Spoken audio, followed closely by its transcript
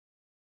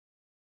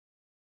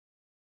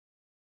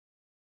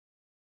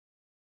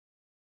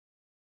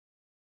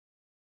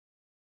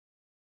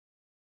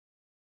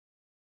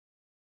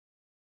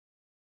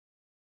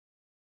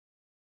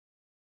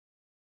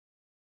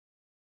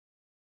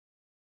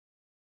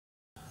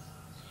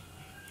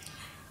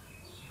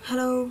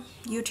Hello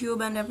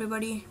YouTube and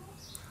everybody.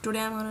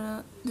 Today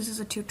this is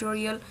a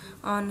tutorial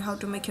on how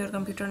to make your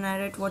computer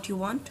narrate what you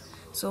want.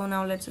 So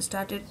now let's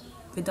start it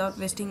without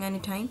wasting any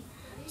time.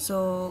 So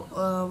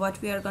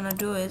what we are gonna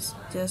do is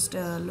just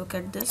look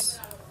at this.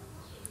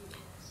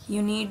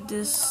 You need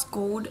this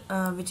code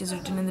which is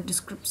written in the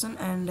description,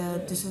 and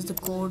this is the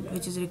code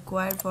which is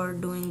required for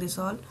doing this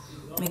all,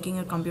 making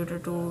your computer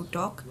to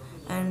talk.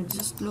 And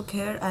just look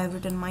here, I have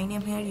written my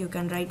name here. You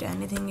can write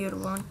anything you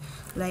want,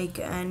 like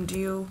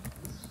Andrew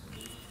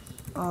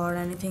or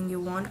anything you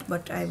want,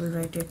 but I will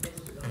write it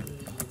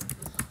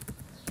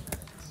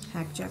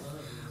hackjack.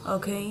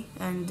 Okay,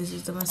 and this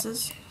is the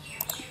message,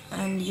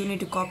 and you need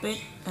to copy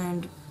it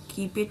and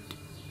keep it,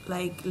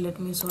 like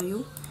let me show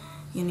you.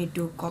 You need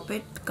to copy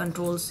it,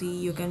 Control-C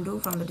you can do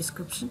from the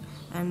description,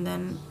 and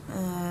then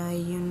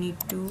you need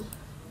to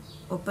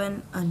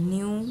open a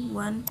new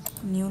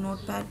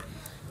notepad.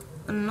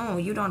 No,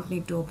 you don't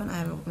need to open, I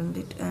have opened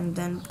it, and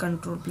then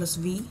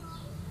Control+V,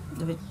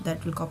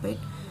 that will copy it,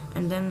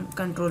 and then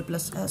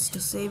Control+S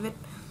to save it,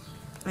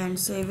 and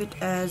save it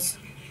as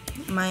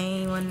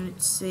my one.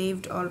 It's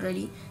saved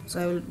already,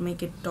 so I will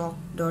make it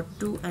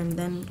talk.2 and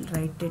then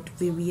write it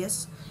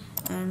VBS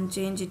and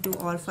change it to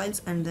all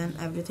files, and then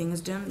everything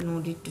is done. No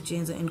need to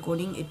change the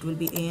encoding, it will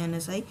be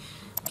ANSI.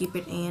 Keep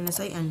it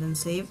ANSI and then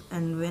save,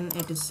 and when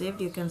it is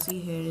saved you can see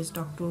here is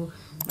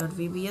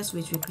talk2.vbs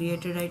which we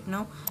created right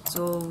now.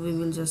 So we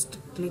will just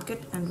click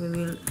it and we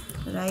will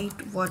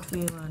write what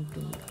we want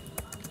to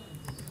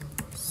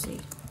say.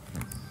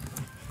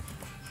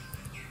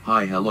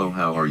 Hi, hello,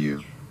 how are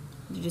you?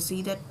 Did you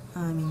see that?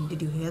 I mean,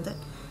 did you hear that?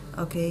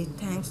 Okay,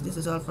 thanks. This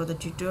is all for the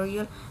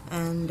tutorial,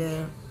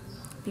 and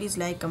please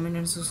like, comment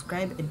and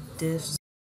subscribe. This